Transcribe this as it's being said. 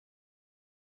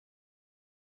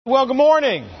Well, good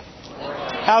morning.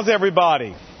 How's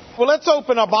everybody? Well, let's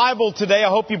open our Bible today. I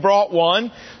hope you brought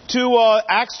one to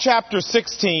Acts chapter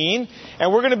 16.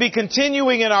 And we're going to be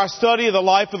continuing in our study of the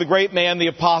life of the great man, the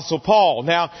Apostle Paul.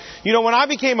 Now, when I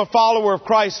became a follower of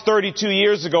Christ 32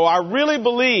 years ago, I really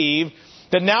believed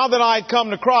that now that I had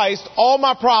come to Christ, all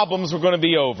my problems were going to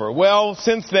be over. Well,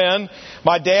 since then,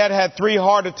 my dad had 3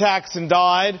 heart attacks and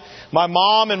died. My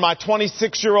mom and my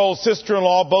 26-year-old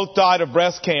sister-in-law both died of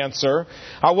breast cancer.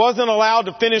 I wasn't allowed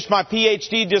to finish my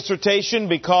PhD dissertation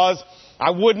because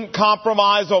I wouldn't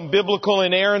compromise on biblical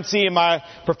inerrancy, and my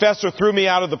professor threw me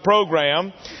out of the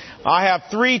program. I have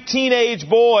 3 teenage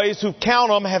boys who, count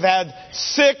them, have had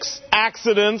 6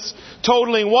 accidents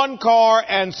totaling 1 car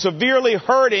and severely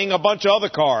hurting a bunch of other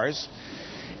cars.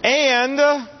 And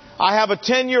I have a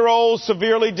 10-year-old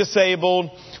severely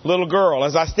disabled little girl.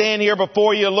 As I stand here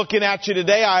before you looking at you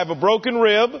today, I have a broken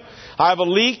rib. I have a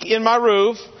leak in my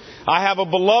roof. I have a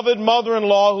beloved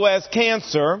mother-in-law who has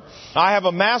cancer. I have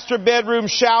a master bedroom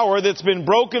shower that's been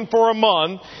broken for a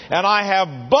month. And I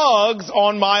have bugs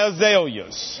on my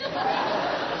azaleas.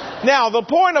 Now, the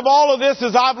point of all of this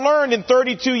is I've learned in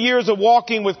 32 years of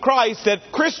walking with Christ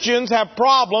that Christians have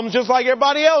problems just like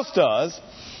everybody else does.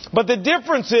 But the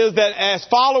difference is that as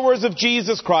followers of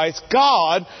Jesus Christ,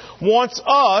 God wants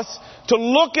us to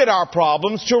look at our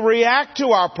problems, to react to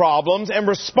our problems, and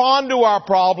respond to our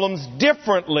problems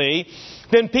differently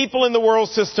than people in the world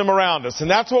system around us.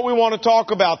 And that's what we want to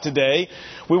talk about today.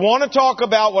 We want to talk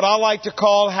about what I like to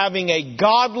call having a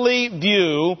godly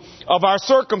view of our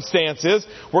circumstances.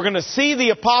 We're going to see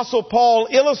the Apostle Paul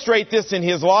illustrate this in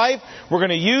his life. We're going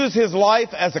to use his life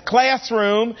as a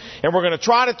classroom, and we're going to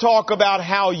try to talk about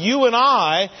how you and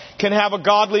I can have a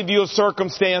godly view of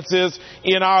circumstances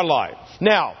in our life.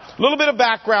 Now, a little bit of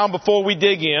background before we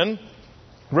dig in.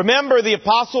 Remember, the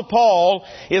Apostle Paul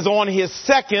is on his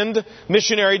 2nd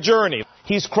missionary journey.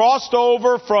 He's crossed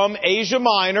over from Asia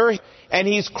Minor, and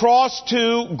he's crossed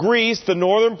to Greece, the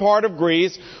northern part of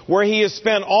Greece, where he has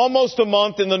spent almost a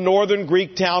month in the northern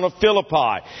Greek town of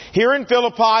Philippi. Here in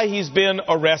Philippi, he's been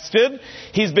arrested.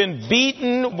 He's been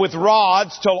beaten with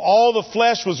rods till all the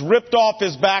flesh was ripped off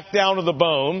his back down to the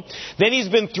bone. Then he's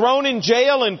been thrown in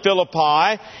jail in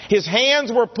Philippi. His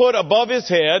hands were put above his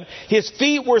head. His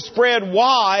feet were spread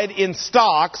wide in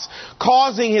stocks,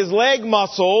 causing his leg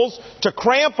muscles to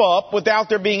cramp up without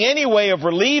there being any way of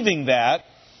relieving that.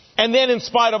 And then in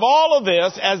spite of all of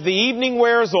this, as the evening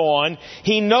wears on,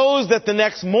 he knows that the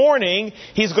next morning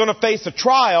he's going to face a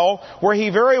trial where he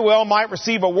very well might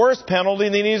receive a worse penalty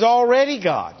than he's already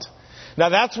got. Now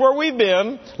that's where we've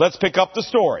been. Let's pick up the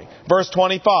story. Verse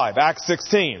 25, Acts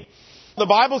 16. The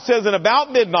Bible says that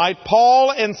about midnight,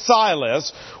 Paul and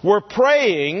Silas were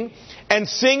praying and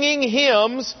singing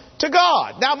hymns to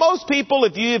God. Now, most people,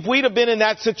 if we'd have been in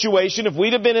that situation, if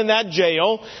we'd have been in that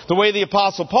jail, the way the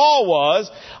Apostle Paul was,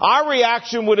 our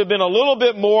reaction would have been a little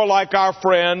bit more like our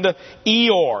friend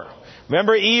Eeyore.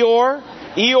 Remember Eeyore?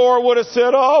 Eeyore would have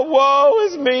said, "Oh, woe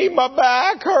is me, my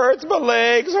back hurts, my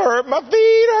legs hurt, my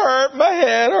feet hurt, my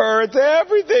head hurts,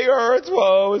 everything hurts,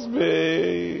 woe is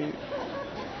me."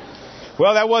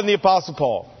 Well, that wasn't the Apostle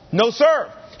Paul. No,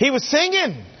 sir. He was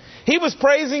singing. He was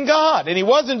praising God, and he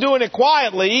wasn't doing it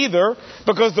quietly either,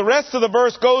 because the rest of the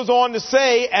verse goes on to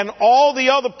say, and all the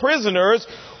other prisoners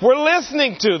were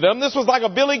listening to them. This was like a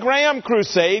Billy Graham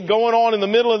crusade going on in the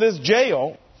middle of this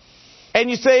jail. And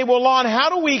you say, well, Lon, how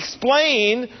do we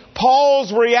explain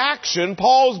Paul's reaction,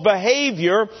 Paul's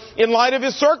behavior in light of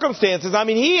his circumstances? I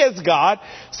mean, he has got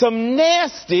some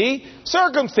nasty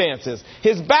circumstances.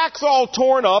 His back's all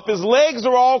torn up. His legs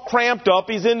are all cramped up.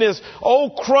 He's in this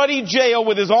old cruddy jail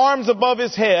with his arms above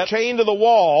his head, chained to the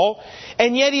wall.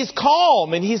 And yet he's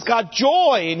calm, and he's got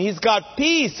joy, and he's got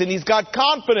peace, and he's got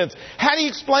confidence. How do you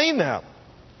explain that?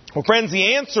 Well, friends,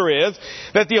 the answer is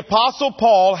that the Apostle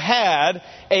Paul had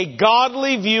a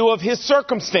godly view of his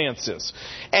circumstances.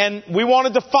 And we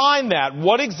want to define that.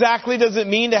 What exactly does it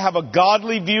mean to have a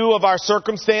godly view of our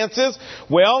circumstances?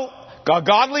 Well, a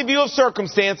godly view of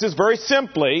circumstances, very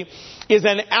simply, is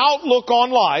an outlook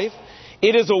on life.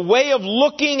 It is a way of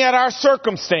looking at our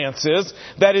circumstances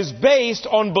that is based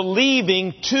on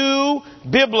believing 2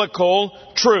 biblical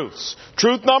truths.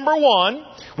 Truth number 1,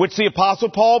 which the Apostle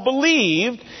Paul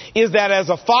believed, is that as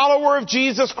a follower of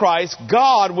Jesus Christ,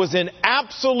 God was in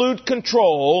absolute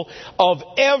control of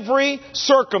every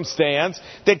circumstance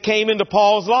that came into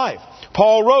Paul's life.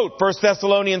 Paul wrote, 1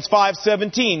 Thessalonians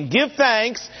 5:17, "Give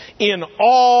thanks in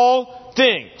all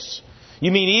things." You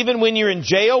mean even when you're in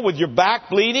jail with your back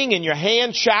bleeding and your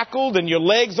hands shackled and your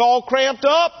legs all cramped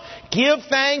up? Give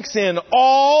thanks in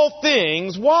all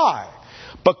things. Why?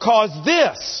 Because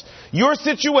this your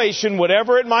situation,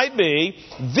 whatever it might be,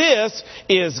 this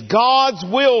is God's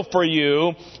will for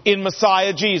you in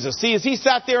Messiah Jesus. See, as he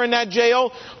sat there in that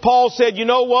jail, Paul said, you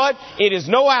know what? It is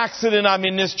no accident I'm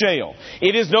in this jail.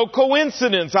 It is no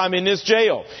coincidence I'm in this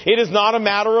jail. It is not a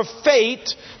matter of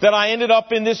fate that I ended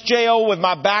up in this jail with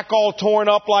my back all torn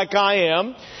up like I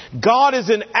am. God is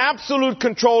in absolute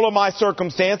control of my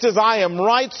circumstances. I am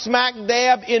right smack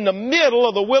dab in the middle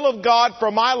of the will of God for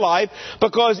my life,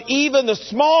 because even the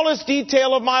smallest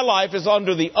detail of my life is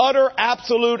under the utter,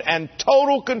 absolute, and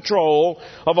total control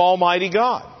of Almighty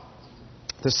God.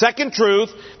 The second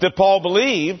truth that Paul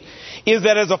believed is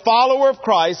that as a follower of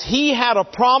Christ, he had a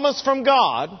promise from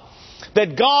God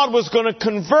that God was going to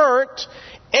convert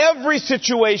every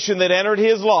situation that entered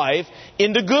his life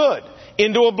into good,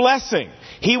 into a blessing.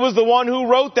 He was the one who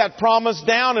wrote that promise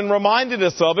down and reminded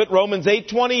us of it. Romans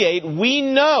 8:28. We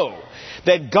know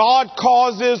that God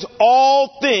causes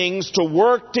all things to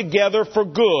work together for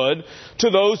good to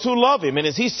those who love him. And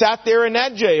as he sat there in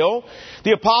that jail,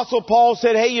 the Apostle Paul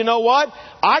said, hey, you know what?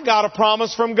 I got a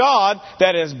promise from God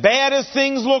that as bad as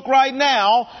things look right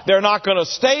now, they're not going to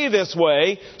stay this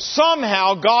way.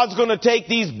 Somehow God's going to take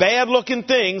these bad looking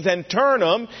things and turn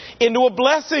them into a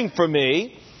blessing for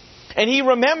me. And he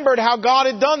remembered how God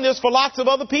had done this for lots of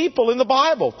other people in the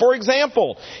Bible. For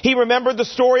example, he remembered the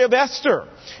story of Esther.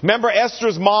 Remember,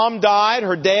 Esther's mom died,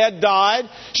 her dad died.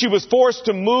 She was forced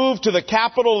to move to the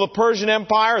capital of the Persian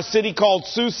Empire, a city called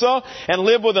Susa, and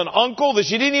live with an uncle that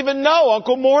she didn't even know,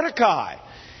 Uncle Mordecai.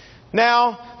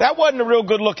 Now, that wasn't a real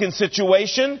good-looking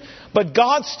situation, but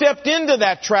God stepped into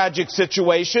that tragic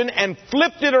situation and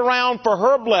flipped it around for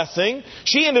her blessing.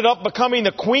 She ended up becoming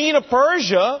the queen of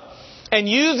Persia, and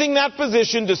using that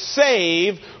position to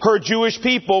save her Jewish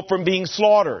people from being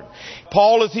slaughtered.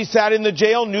 Paul, as he sat in the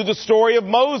jail, knew the story of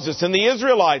Moses and the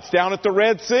Israelites down at the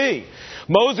Red Sea.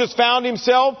 Moses found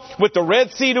himself with the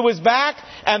Red Sea to his back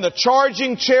and the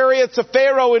charging chariots of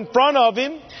Pharaoh in front of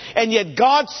him. And yet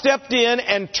God stepped in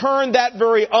and turned that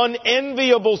very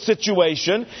unenviable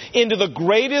situation into the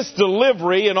greatest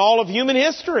delivery in all of human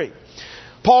history.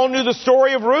 Paul knew the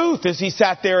story of Ruth as he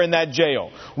sat there in that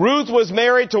jail. Ruth was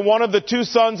married to one of the two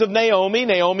sons of Naomi.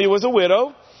 Naomi was a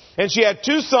widow. And she had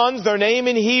two sons. Their name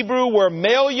in Hebrew were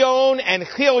Melion and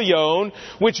Chilion,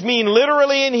 which mean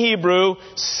literally in Hebrew,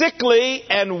 sickly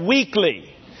and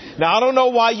weakly. Now, I don't know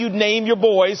why you'd name your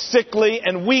boys sickly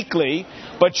and weakly,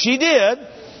 but she did.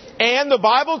 And the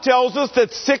Bible tells us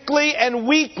that sickly and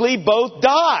weakly both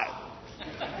died.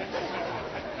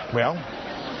 Well,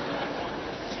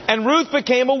 and Ruth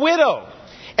became a widow.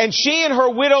 And she and her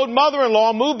widowed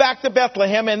mother-in-law moved back to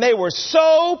Bethlehem, and they were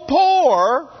so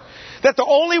poor that the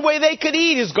only way they could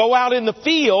eat is go out in the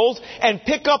fields and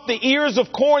pick up the ears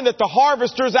of corn that the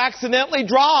harvesters accidentally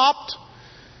dropped.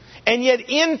 And yet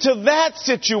into that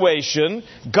situation,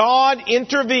 God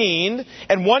intervened.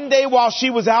 And one day while she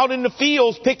was out in the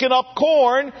fields picking up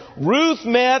corn, Ruth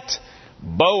met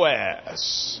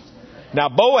Boaz. Now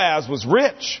Boaz was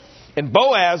rich, and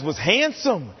Boaz was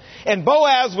handsome, and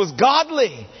Boaz was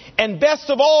godly, and best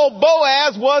of all,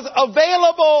 Boaz was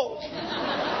available.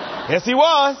 Yes, he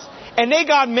was. And they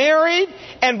got married,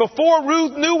 and before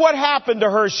Ruth knew what happened to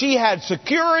her, she had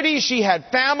security, she had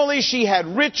family, she had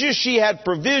riches, she had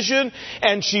provision,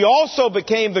 and she also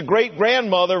became the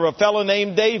great-grandmother of a fellow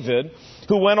named David,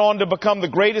 who went on to become the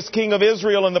greatest king of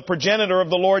Israel and the progenitor of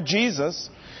the Lord Jesus.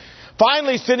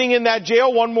 Finally, sitting in that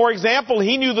jail, one more example,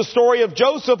 he knew the story of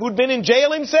Joseph, who'd been in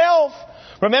jail himself.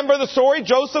 Remember the story?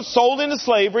 Joseph sold into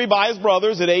slavery by his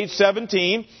brothers at age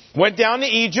 17, went down to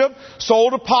Egypt,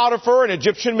 sold to Potiphar, an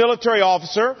Egyptian military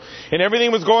officer, and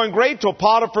everything was going great till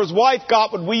Potiphar's wife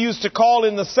got what we used to call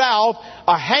in the South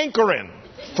a hankering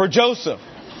for Joseph.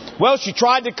 Well, she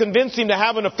tried to convince him to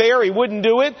have an affair. He wouldn't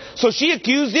do it, so she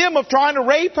accused him of trying to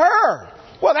rape her.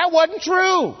 Well, that wasn't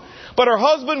true. But her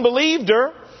husband believed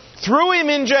her, threw him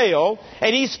in jail,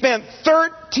 and he spent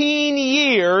 13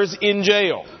 years in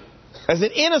jail. As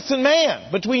an innocent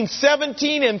man, between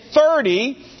 17 and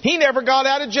 30, he never got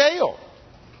out of jail.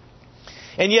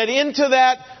 And yet into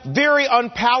that very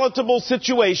unpalatable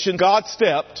situation, God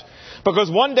stepped.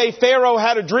 Because one day Pharaoh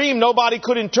had a dream, nobody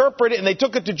could interpret it, and they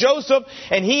took it to Joseph,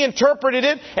 and he interpreted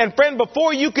it. And friend,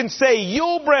 before you can say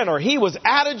Yul Brynner, he was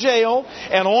out of jail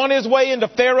and on his way into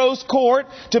Pharaoh's court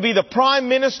to be the prime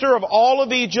minister of all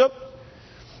of Egypt.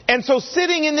 And so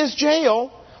sitting in this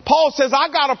jail, Paul says, I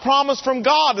got a promise from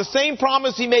God, the same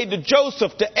promise he made to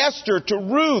Joseph, to Esther, to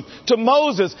Ruth, to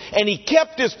Moses, and he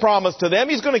kept his promise to them.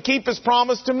 He's going to keep his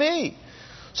promise to me.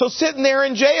 So sitting there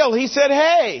in jail, he said,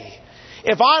 hey,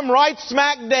 if I'm right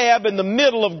smack dab in the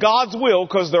middle of God's will,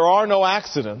 because there are no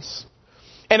accidents,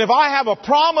 and if I have a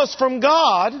promise from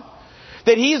God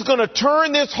that He's going to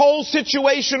turn this whole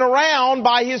situation around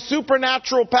by His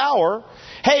supernatural power,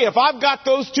 hey, if I've got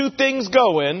those two things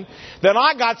going, then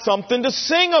I got something to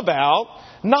sing about,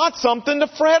 not something to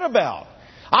fret about.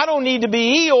 I don't need to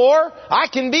be Eeyore. I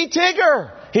can be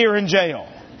Tigger here in jail.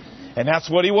 And that's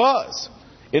what he was.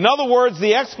 In other words,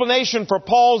 the explanation for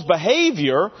Paul's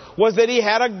behavior was that he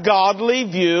had a godly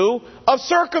view of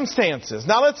circumstances.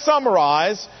 Now let's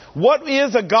summarize. What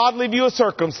is a godly view of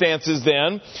circumstances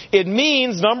then? It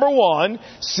means, number one,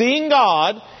 seeing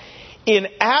God in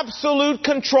absolute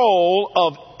control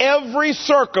of every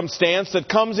circumstance that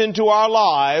comes into our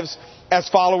lives as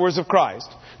followers of Christ.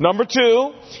 Number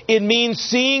two, it means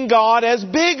seeing God as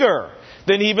bigger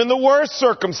than even the worst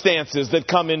circumstances that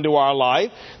come into our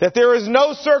life. That there is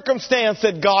no circumstance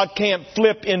that God can't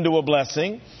flip into a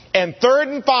blessing. And third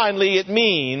and finally, it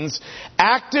means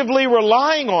actively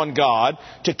relying on God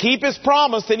to keep His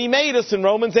promise that He made us in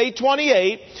Romans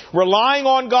 8:28, relying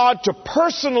on God to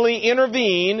personally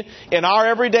intervene in our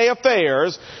everyday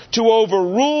affairs, to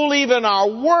overrule even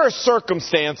our worst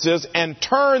circumstances and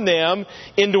turn them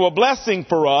into a blessing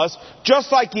for us,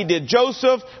 just like He did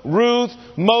Joseph, Ruth,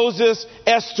 Moses,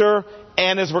 Esther,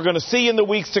 and as we're going to see in the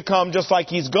weeks to come, just like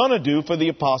He's going to do for the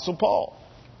Apostle Paul.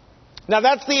 Now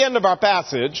that's the end of our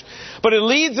passage, but it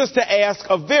leads us to ask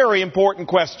a very important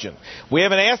question. We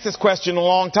haven't asked this question in a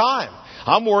long time.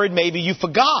 I'm worried maybe you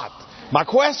forgot my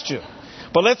question.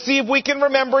 But let's see if we can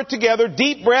remember it together.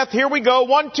 Deep breath. Here we go.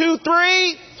 1, 2,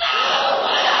 3.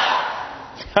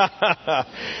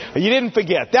 You didn't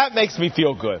forget. That makes me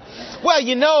feel good. Well,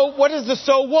 you know, what is the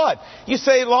so what? You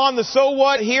say, Lon, the so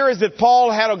what here is that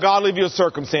Paul had a godly view of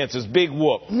circumstances. Big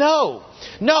whoop. No,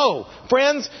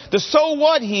 friends, the so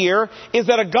what here is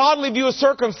that a godly view of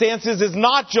circumstances is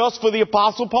not just for the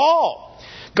Apostle Paul.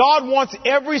 God wants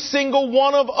every single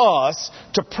one of us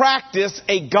to practice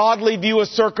a godly view of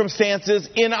circumstances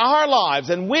in our lives.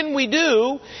 And when we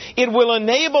do, it will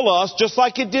enable us, just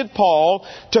like it did Paul,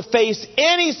 to face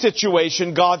any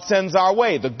situation God sends our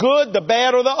way. The good, the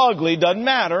bad, or the ugly, doesn't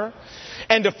matter.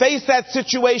 And to face that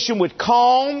situation with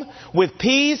calm, with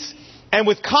peace, and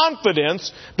with confidence,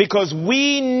 because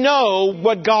we know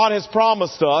what God has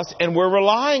promised us and we're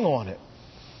relying on it.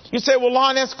 You say, well,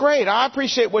 Lon, that's great. I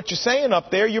appreciate what you're saying up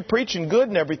there. You're preaching good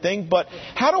and everything. But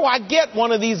how do I get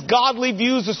one of these godly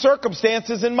views of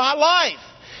circumstances in my life?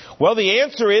 Well, the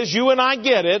answer is you and I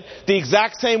get it the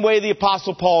exact same way the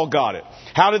Apostle Paul got it.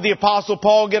 How did the Apostle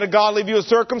Paul get a godly view of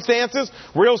circumstances?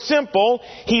 Real simple.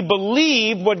 He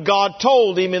believed what God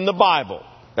told him in the Bible.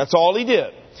 That's all he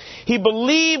did. He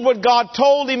believed what God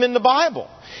told him in the Bible.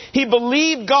 He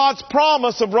believed God's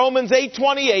promise of Romans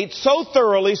 8:28 so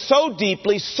thoroughly, so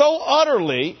deeply, so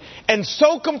utterly, and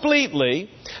so completely,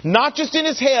 not just in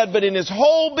his head, but in his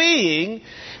whole being,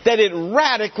 that it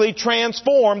radically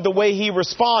transformed the way he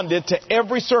responded to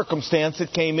every circumstance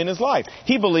that came in his life.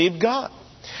 He believed God.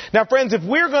 Now, friends, if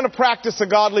we're going to practice a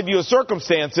godly view of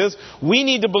circumstances, we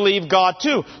need to believe God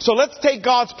too. So let's take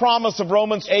God's promise of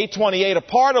Romans 8:28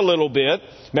 apart a little bit.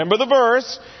 Remember the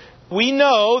verse. We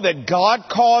know that God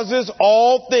causes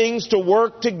all things to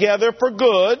work together for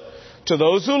good to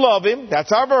those who love Him.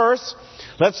 That's our verse.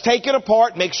 Let's take it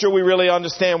apart, make sure we really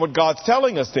understand what God's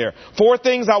telling us there. 4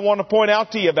 things I want to point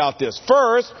out to you about this.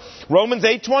 First, Romans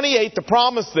 8:28, the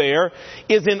promise there,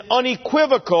 is an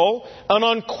unequivocal, an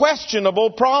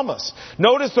unquestionable promise.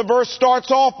 Notice the verse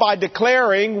starts off by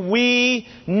declaring, we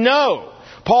know.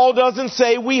 Paul doesn't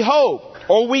say we hope,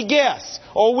 or we guess,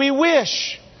 or we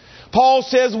wish. Paul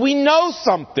says we know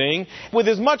something with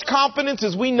as much confidence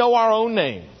as we know our own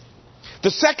name.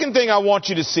 The second thing I want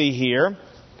you to see here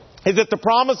is that the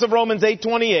promise of Romans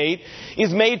 8:28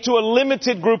 is made to a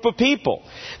limited group of people.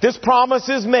 This promise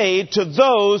is made to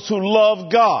those who love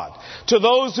God, to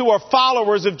those who are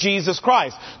followers of Jesus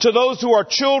Christ, to those who are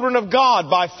children of God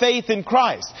by faith in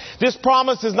Christ. This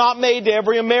promise is not made to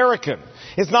every American.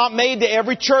 It's not made to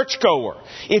every churchgoer.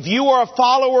 If you are a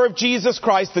follower of Jesus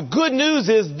Christ, the good news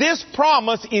is this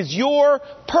promise is your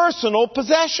personal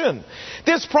possession.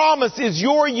 This promise is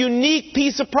your unique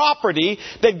piece of property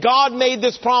that God made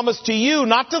this promise to you,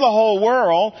 not to the whole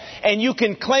world, and you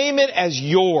can claim it as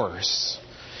yours.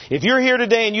 If you're here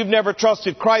today and you've never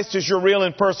trusted Christ as your real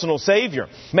and personal Savior,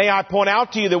 may I point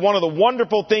out to you that one of the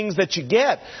wonderful things that you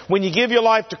get when you give your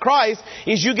life to Christ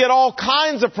is you get all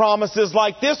kinds of promises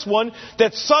like this one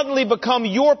that suddenly become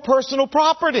your personal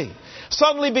property,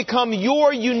 suddenly become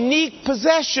your unique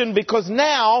possession because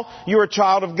now you're a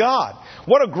child of God.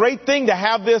 What a great thing to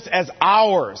have this as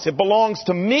ours. It belongs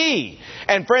to me.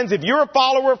 And friends, if you're a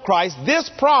follower of Christ,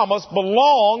 this promise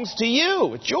belongs to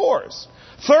you. It's yours.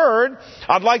 Third,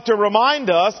 I'd like to remind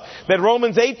us that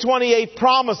Romans 8:28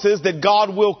 promises that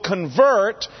God will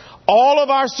convert all of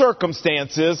our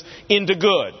circumstances into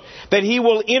good. That He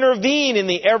will intervene in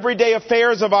the everyday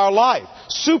affairs of our life,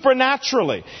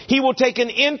 supernaturally. He will take an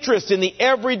interest in the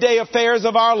everyday affairs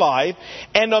of our life,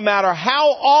 and no matter how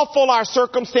awful our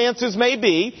circumstances may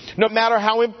be, no matter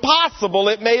how impossible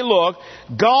it may look,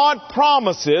 God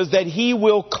promises that He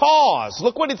will cause.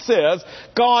 Look what it says.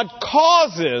 God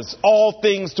causes all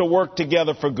things to work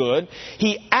together for good.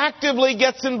 He actively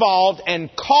gets involved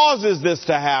and causes this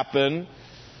to happen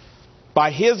by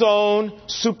His own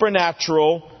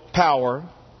supernatural power.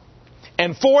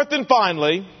 And fourth and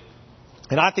finally,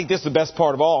 and I think this is the best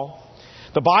part of all,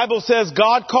 the Bible says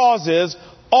God causes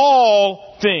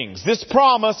all things. This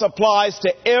promise applies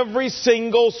to every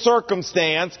single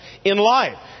circumstance in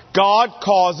life. God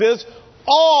causes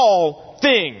all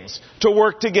things to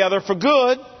work together for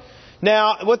good.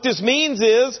 Now, what this means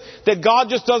is that God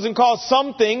just doesn't cause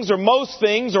some things or most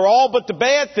things or all but the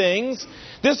bad things.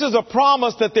 This is a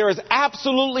promise that there is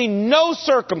absolutely no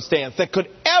circumstance that could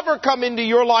ever come into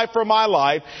your life or my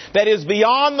life that is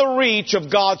beyond the reach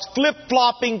of God's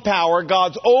flip-flopping power,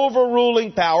 God's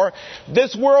overruling power.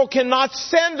 This world cannot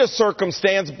send a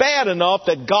circumstance bad enough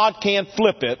that God can't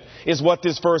flip it, is what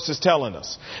this verse is telling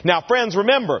us. Now, friends,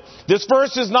 remember, this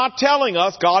verse is not telling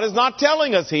us, God is not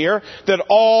telling us here, that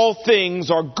all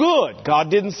things are good. God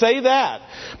didn't say that.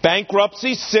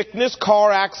 Bankruptcy, sickness,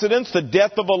 car accidents, the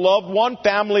death of a loved one,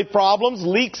 family problems,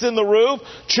 leaks in the roof,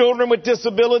 children with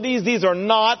disabilities, these are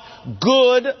not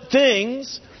good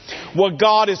things. What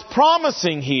God is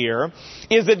promising here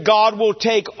is that God will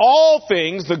take all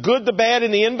things, the good, the bad,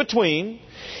 and the in-between.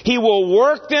 He will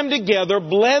work them together,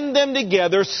 blend them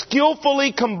together,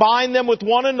 skillfully combine them with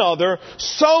one another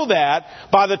so that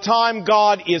by the time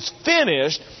God is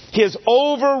finished, His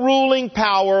overruling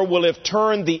power will have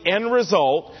turned the end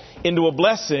result into a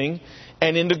blessing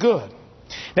and into good.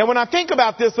 Now, when I think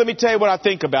about this, let me tell you what I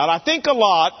think about. I think a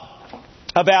lot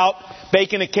about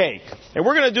baking a cake. And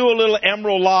we're going to do a little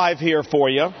Emerald Live here for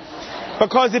you.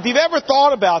 Because if you've ever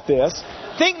thought about this,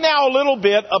 think now a little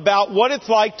bit about what it's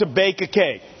like to bake a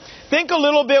cake. Think a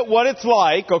little bit what it's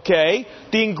like, okay,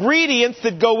 the ingredients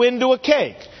that go into a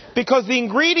cake. Because the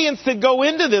ingredients that go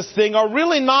into this thing are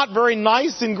really not very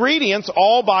nice ingredients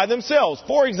all by themselves.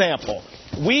 For example,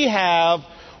 we have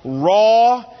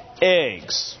raw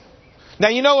eggs. Now,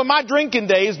 you know, in my drinking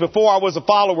days, before I was a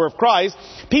follower of Christ,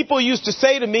 people used to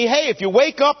say to me, hey, if you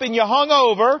wake up and you're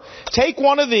hungover, take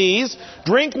one of these,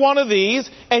 drink one of these,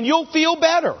 and you'll feel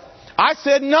better. I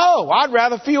said, no, I'd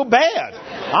rather feel bad.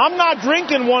 I'm not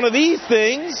drinking one of these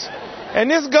things. And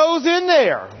this goes in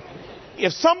there.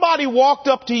 If somebody walked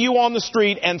up to you on the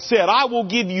street and said, I will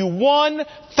give you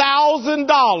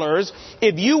 $1,000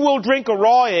 if you will drink a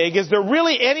raw egg, is there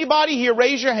really anybody here,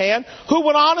 raise your hand, who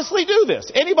would honestly do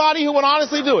this? Anybody who would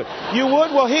honestly do it? You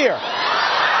would? Well, here.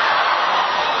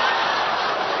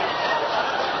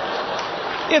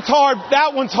 It's hard.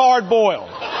 That one's hard boiled.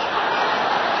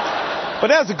 But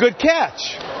that's a good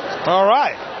catch. All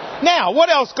right. Now, what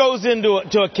else goes into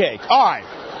a cake? All right.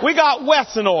 We got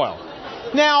Wesson oil.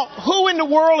 Now, who in the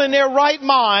world in their right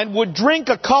mind would drink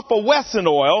a cup of Wesson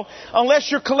oil unless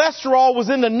your cholesterol was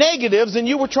in the negatives and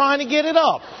you were trying to get it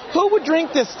up? Who would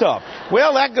drink this stuff?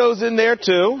 Well, that goes in there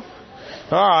too.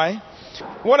 All right.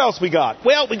 What else we got?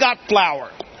 Well, we got flour.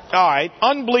 All right.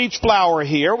 Unbleached flour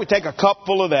here. We take a cup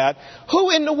full of that.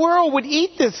 Who in the world would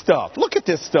eat this stuff? Look at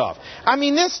this stuff. I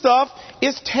mean, this stuff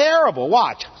is terrible.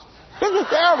 Watch. This is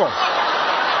terrible.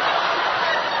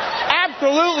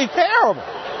 Absolutely terrible.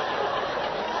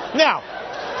 Now,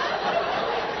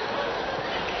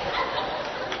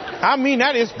 I mean,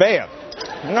 that is bad.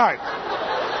 All right.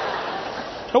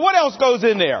 Now, what else goes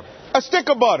in there? A stick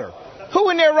of butter. Who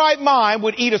in their right mind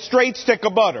would eat a straight stick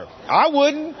of butter? I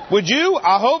wouldn't. Would you?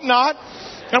 I hope not.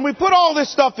 And we put all this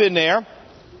stuff in there,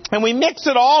 and we mix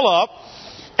it all up.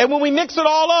 And when we mix it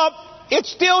all up,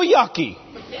 it's still yucky.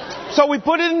 So we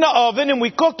put it in the oven and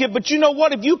we cook it. But you know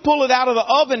what? If you pull it out of the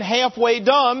oven halfway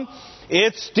done,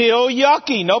 it's still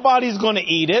yucky. Nobody's going to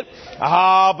eat it.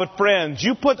 But friends,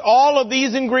 you put all of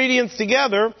these ingredients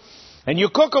together and you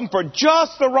cook them for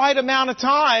just the right amount of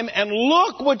time and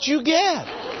look what you get.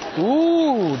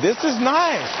 Ooh, this is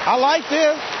nice. I like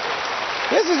this.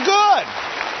 This is good.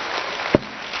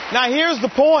 Now here's the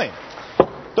point.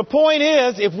 The point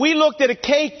is, if we looked at a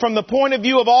cake from the point of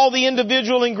view of all the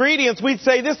individual ingredients, we'd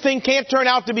say this thing can't turn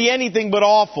out to be anything but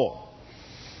awful.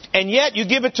 And yet you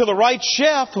give it to the right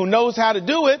chef who knows how to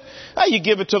do it. You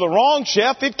give it to the wrong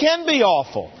chef, it can be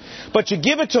awful. But you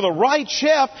give it to the right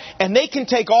chef, and they can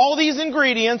take all these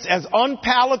ingredients, as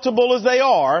unpalatable as they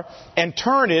are, and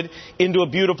turn it into a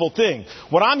beautiful thing.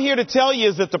 What I'm here to tell you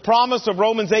is that the promise of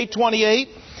Romans 8:28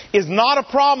 is not a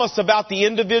promise about the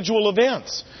individual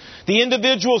events, the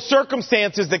individual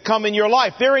circumstances that come in your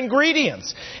life. They're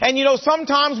ingredients. And you know,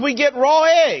 sometimes we get raw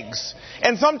eggs,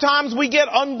 and sometimes we get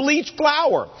unbleached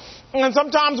flour. And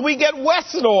sometimes we get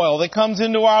Wesson oil that comes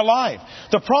into our life.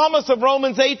 The promise of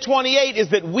Romans 8:28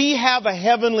 is that we have a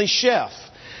heavenly chef,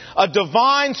 a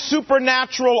divine,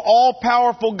 supernatural,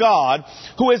 all-powerful God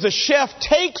who, as a chef,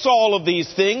 takes all of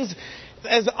these things,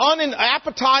 as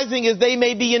unappetizing as they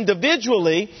may be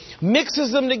individually,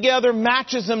 mixes them together,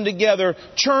 matches them together,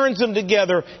 churns them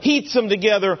together, heats them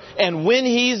together, and when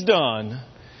He's done,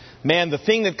 man, the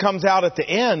thing that comes out at the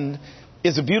end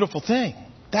is a beautiful thing.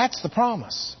 That's the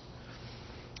promise.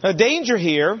 The danger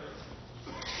here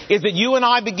is that you and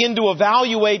I begin to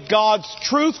evaluate God's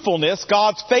truthfulness,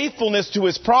 God's faithfulness to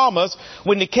His promise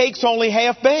when the cake's only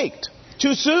half-baked.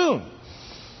 Too soon.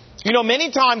 You know, many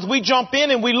times we jump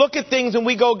in and we look at things and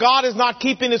we go, God is not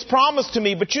keeping His promise to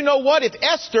me. But you know what? If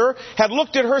Esther had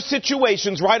looked at her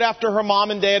situations right after her mom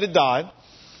and dad had died,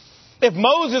 if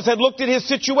Moses had looked at his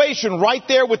situation right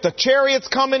there with the chariots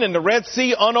coming and the Red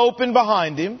Sea unopened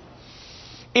behind him,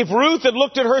 if Ruth had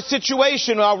looked at her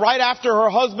situation right after her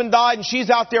husband died and she's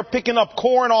out there picking up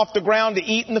corn off the ground to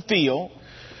eat in the field,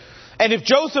 and if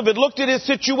Joseph had looked at his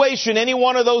situation any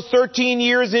one of those 13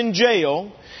 years in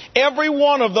jail, every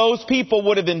one of those people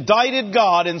would have indicted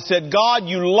God and said, God,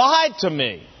 you lied to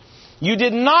me. You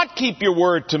did not keep your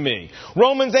word to me.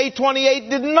 Romans 8:28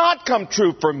 did not come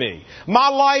true for me. My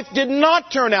life did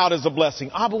not turn out as a blessing.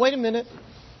 But wait a minute.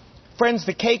 Friends,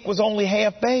 the cake was only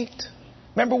half-baked.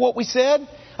 Remember what we said?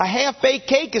 A half-baked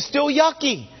cake is still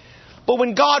yucky. But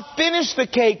when God finished the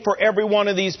cake for every one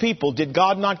of these people, did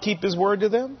God not keep His word to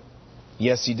them?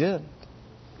 Yes, He did.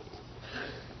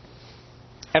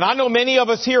 And I know many of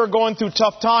us here are going through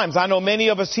tough times. I know many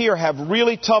of us here have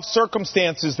really tough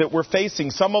circumstances that we're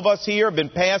facing. Some of us here have been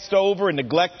passed over and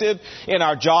neglected in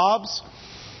our jobs.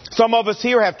 Some of us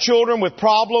here have children with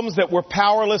problems that we're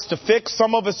powerless to fix.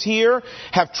 Some of us here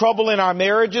have trouble in our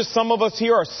marriages. Some of us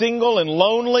here are single and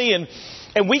lonely, and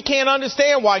we can't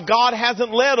understand why God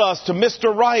hasn't led us to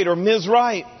Mr. Right or Ms.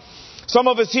 Right. Some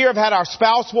of us here have had our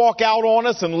spouse walk out on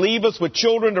us and leave us with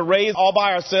children to raise all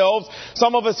by ourselves.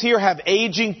 Some of us here have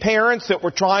aging parents that we're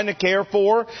trying to care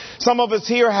for. Some of us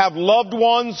here have loved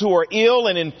ones who are ill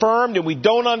and infirmed, and we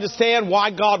don't understand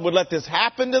why God would let this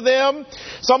happen to them.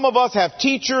 Some of us have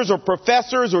teachers or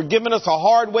professors who are giving us a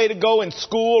hard way to go in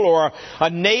school, or a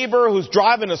neighbor who's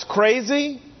driving us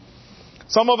crazy.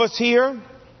 Some of us here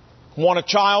want a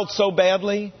child so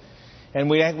badly, and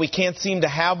we can't seem to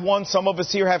have one. Some of us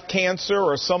here have cancer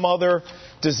or some other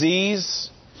disease.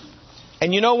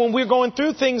 And you know, when we're going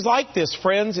through things like this,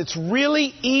 friends, it's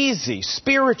really easy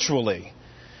spiritually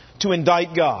to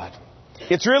indict God.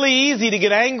 It's really easy to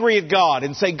get angry at God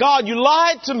and say, God, you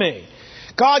lied to me.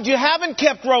 God, you haven't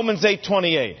kept Romans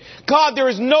 8:28. God, there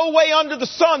is no way under the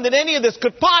sun that any of this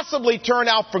could possibly turn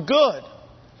out for good.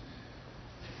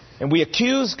 And we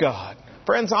accuse God.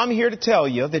 Friends, I'm here to tell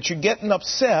you that you're getting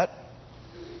upset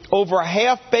over a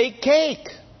half-baked cake.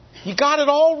 You got it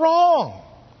all wrong.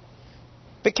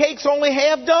 The cake's only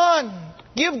half done.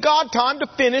 Give God time to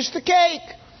finish the cake.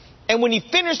 And when He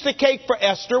finished the cake for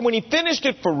Esther, when He finished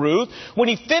it for Ruth, when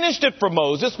He finished it for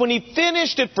Moses, when He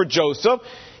finished it for Joseph,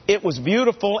 it was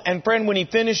beautiful. And friend, when He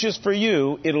finishes for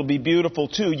you, it'll be beautiful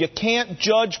too. You can't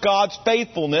judge God's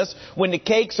faithfulness when the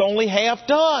cake's only half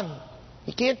done.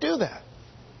 You can't do that.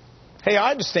 Hey,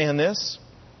 I understand this.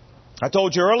 I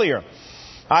told you earlier,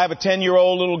 I have a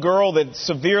 10-year-old little girl that's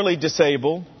severely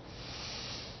disabled.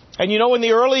 And you know, in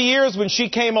the early years when she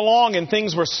came along and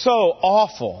things were so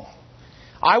awful,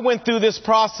 I went through this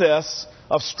process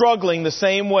of struggling the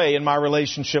same way in my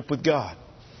relationship with God.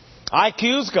 I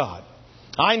accused God.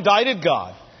 I indicted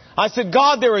God. I said,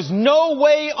 God, there is no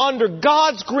way under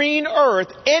God's green earth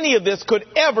any of this could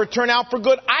ever turn out for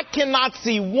good. I cannot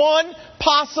see one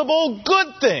possible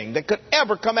good thing that could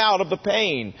ever come out of the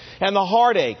pain and the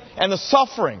heartache and the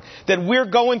suffering that we're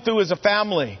going through as a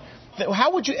family.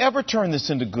 How would you ever turn this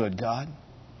into good, God?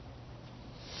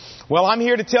 Well, I'm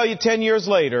here to tell you 10 years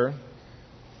later,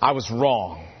 I was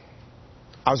wrong.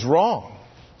 I was wrong.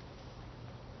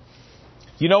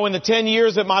 You know, in the 10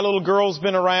 years that my little girl's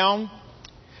been around,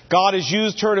 God has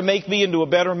used her to make me into a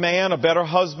better man, a better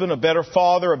husband, a better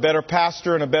father, a better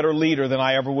pastor, and a better leader than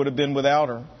I ever would have been without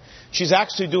her. She's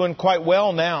actually doing quite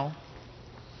well now.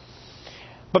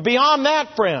 But beyond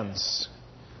that, friends,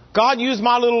 God used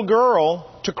my little girl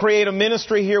to create a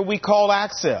ministry here we call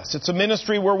Access. It's a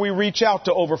ministry where we reach out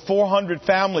to over 400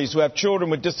 families who have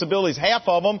children with disabilities. Half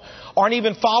of them aren't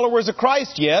even followers of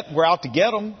Christ yet. We're out to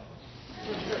get them.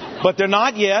 But they're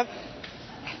not yet.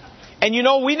 And you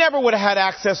know, we never would have had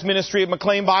Access Ministry at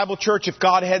McLean Bible Church if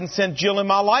God hadn't sent Jill in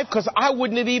my life, because I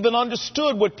wouldn't have even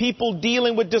understood what people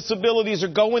dealing with disabilities are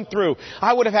going through.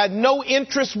 I would have had no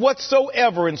interest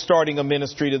whatsoever in starting a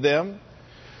ministry to them.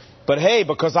 But hey,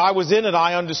 because I was in it,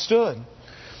 I understood.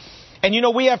 And you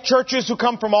know, we have churches who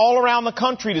come from all around the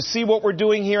country to see what we're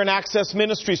doing here in Access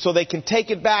Ministry so they can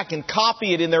take it back and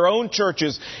copy it in their own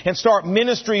churches and start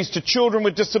ministries to children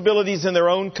with disabilities in their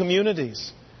own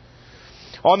communities.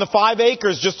 On the 5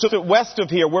 acres just to the west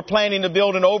of here, we're planning to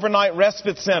build an overnight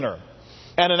respite center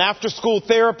and an after-school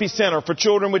therapy center for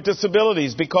children with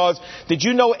disabilities, because did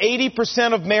you know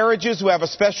 80% of marriages who have a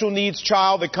special needs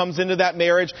child that comes into that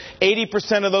marriage,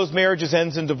 80% of those marriages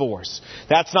ends in divorce?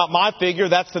 That's not my figure.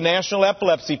 That's the National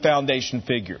Epilepsy Foundation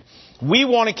figure. We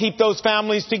want to keep those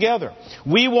families together.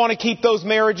 We want to keep those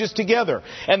marriages together.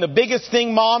 And the biggest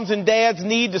thing moms and dads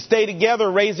need to stay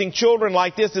together raising children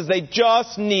like this is they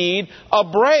just need a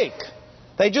break.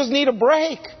 They just need a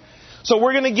break. So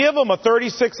we're going to give them a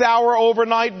 36-hour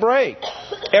overnight break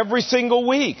every single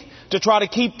week to try to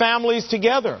keep families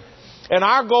together. And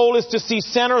our goal is to see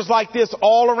centers like this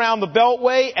all around the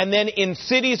Beltway and then in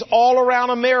cities all around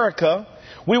America.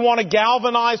 We want to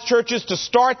galvanize churches to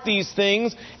start these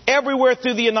things everywhere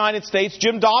through the United States.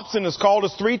 Jim Dobson has called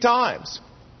us 3 times,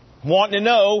 wanting to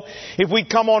know if we'd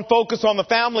come on Focus on the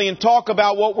Family and talk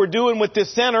about what we're doing with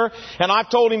this center. And I've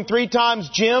told him 3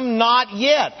 times, Jim, not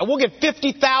yet. And we'll get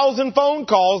 50,000 phone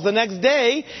calls the next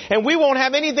day, and we won't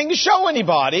have anything to show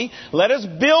anybody. Let us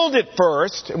build it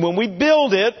first. And when we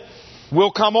build it,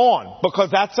 we'll come on, because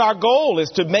that's our goal,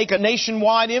 is to make a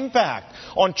nationwide impact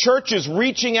on churches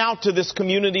reaching out to this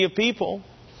community of people.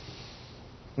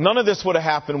 None of this would have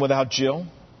happened without Jill.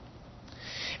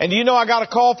 And you know, I got a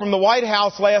call from the White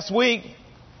House last week.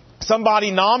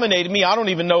 Somebody nominated me, I don't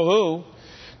even know who,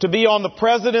 to be on the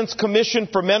President's Commission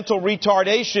for Mental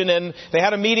Retardation. And they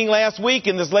had a meeting last week,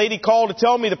 and this lady called to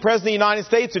tell me the President of the United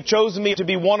States had chosen me to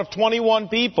be one of 21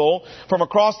 people from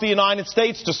across the United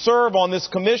States to serve on this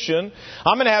commission.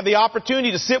 I'm going to have the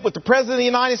opportunity to sit with the President of the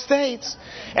United States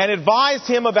and advise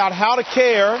him about how to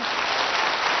care,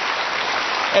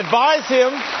 advise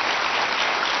him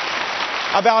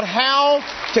about how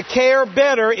to care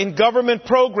better in government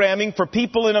programming for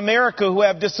people in America who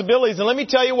have disabilities. And let me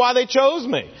tell you why they chose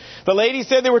me. The lady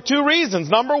said there were 2 reasons.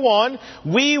 Number one,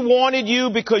 we wanted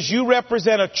you because you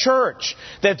represent a church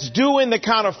that's doing the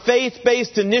kind of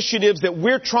faith-based initiatives that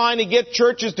we're trying to get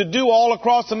churches to do all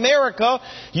across America.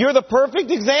 You're the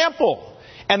perfect example.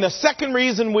 And the second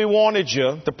reason we wanted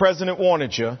you, the president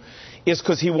wanted you, is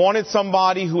because he wanted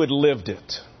somebody who had lived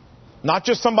it. Not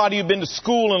just somebody who'd been to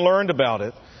school and learned about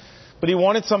it, but he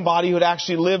wanted somebody who had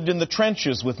actually lived in the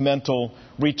trenches with mental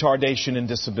retardation and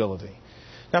disability.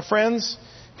 Now, friends,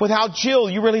 without Jill,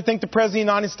 you really think the President of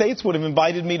the United States would have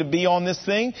invited me to be on this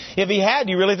thing? If he had,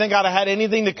 do you really think I'd have had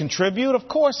anything to contribute? Of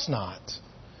course not.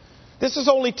 This is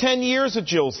only 10 years of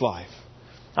Jill's life.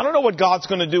 I don't know what God's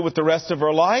going to do with the rest of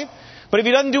her life, but if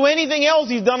he doesn't do anything else,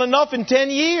 he's done enough in 10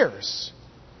 years.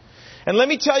 And let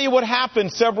me tell you what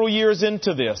happened several years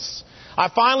into this. I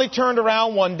finally turned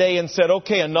around one day and said,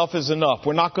 okay, enough is enough.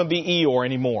 We're not going to be Eeyore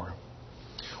anymore.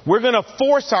 We're going to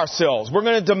force ourselves. We're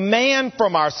going to demand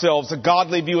from ourselves a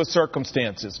godly view of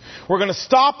circumstances. We're going to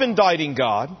stop indicting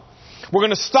God. We're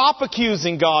going to stop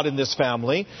accusing God in this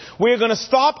family. We're going to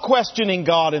stop questioning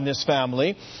God in this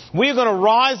family. We're going to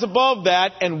rise above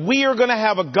that, and we are going to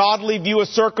have a godly view of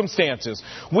circumstances.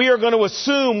 We are going to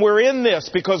assume we're in this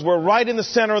because we're right in the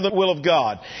center of the will of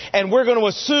God. And we're going to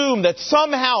assume that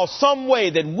somehow, some way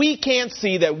that we can't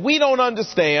see, that we don't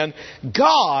understand,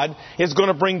 God is going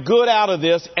to bring good out of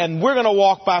this, and we're going to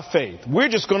walk by faith. We're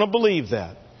just going to believe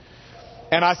that.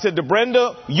 And I said to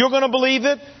Brenda, you're going to believe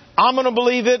it, I'm going to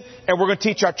believe it, and we're going to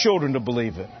teach our children to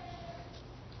believe it.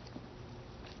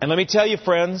 And let me tell you,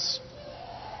 friends,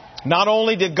 not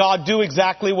only did God do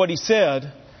exactly what He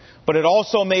said, but it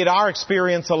also made our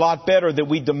experience a lot better that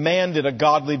we demanded a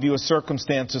godly view of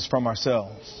circumstances from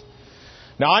ourselves.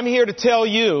 Now, I'm here to tell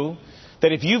you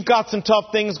that if you've got some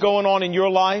tough things going on in your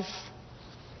life,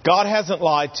 God hasn't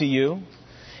lied to you.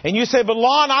 And you say, but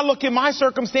Lon, I look at my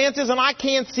circumstances and I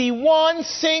can't see one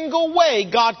single way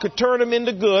God could turn them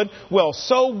into good. Well,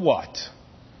 so what?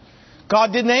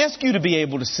 God didn't ask you to be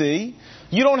able to see.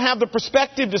 You don't have the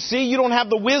perspective to see. You don't have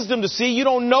the wisdom to see. You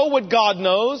don't know what God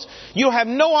knows. You have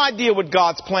no idea what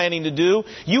God's planning to do.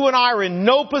 You and I are in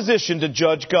no position to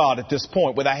judge God at this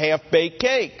point with a half-baked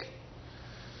cake.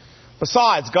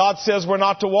 Besides, God says we're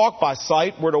not to walk by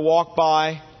sight. We're to walk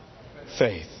by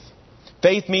faith.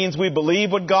 Faith means we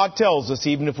believe what God tells us,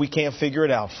 even if we can't figure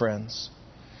it out, friends.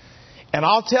 And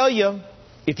I'll tell you,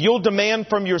 if you'll demand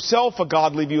from yourself a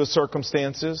godly view of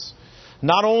circumstances,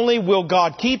 not only will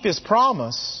God keep His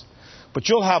promise, but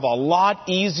you'll have a lot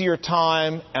easier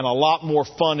time and a lot more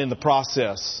fun in the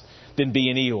process than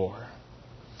being Eeyore.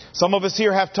 Some of us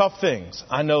here have tough things.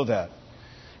 I know that.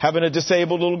 Having a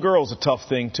disabled little girl is a tough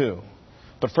thing too.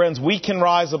 But friends, we can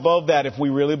rise above that if we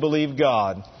really believe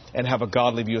God and have a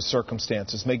godly view of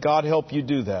circumstances. May God help you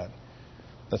do that.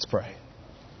 Let's pray.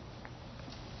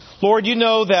 Lord, you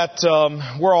know that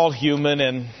we're all human,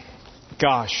 and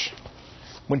gosh,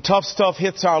 when tough stuff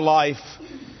hits our life,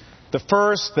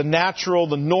 the natural,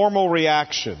 the normal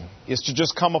reaction is to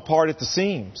just come apart at the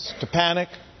seams, to panic,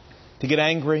 to get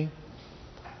angry,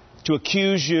 to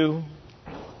accuse you.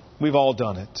 We've all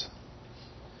done it.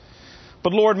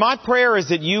 But Lord, my prayer is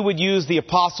that you would use the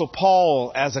Apostle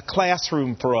Paul as a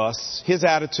classroom for us, his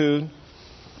attitude,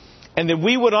 and that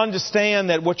we would understand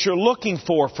that what you're looking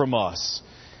for from us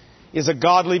is a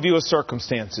godly view of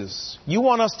circumstances. You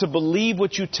want us to believe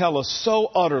what you tell us so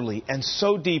utterly and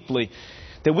so deeply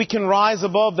that we can rise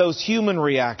above those human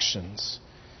reactions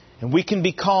and we can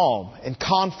be calm and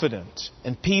confident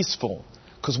and peaceful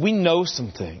because we know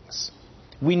some things.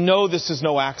 We know this is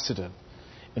no accident.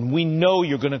 And we know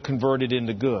you're going to convert it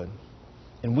into good.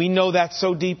 And we know that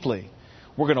so deeply.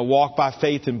 We're going to walk by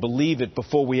faith and believe it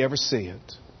before we ever see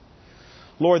it.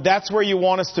 Lord, that's where you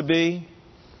want us to be,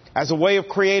 as a way of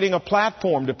creating a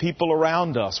platform to people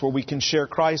around us where we can share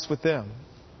Christ with them.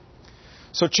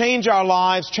 So change our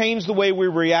lives, change the way we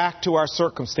react to our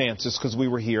circumstances because we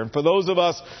were here. And for those of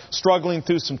us struggling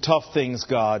through some tough things,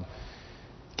 God,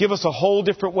 give us a whole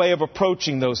different way of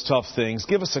approaching those tough things.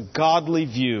 Give us a godly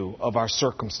view of our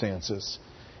circumstances.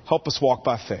 Help us walk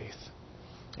by faith.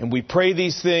 And we pray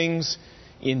these things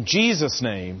in Jesus'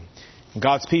 name. And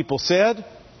God's people said,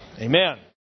 Amen.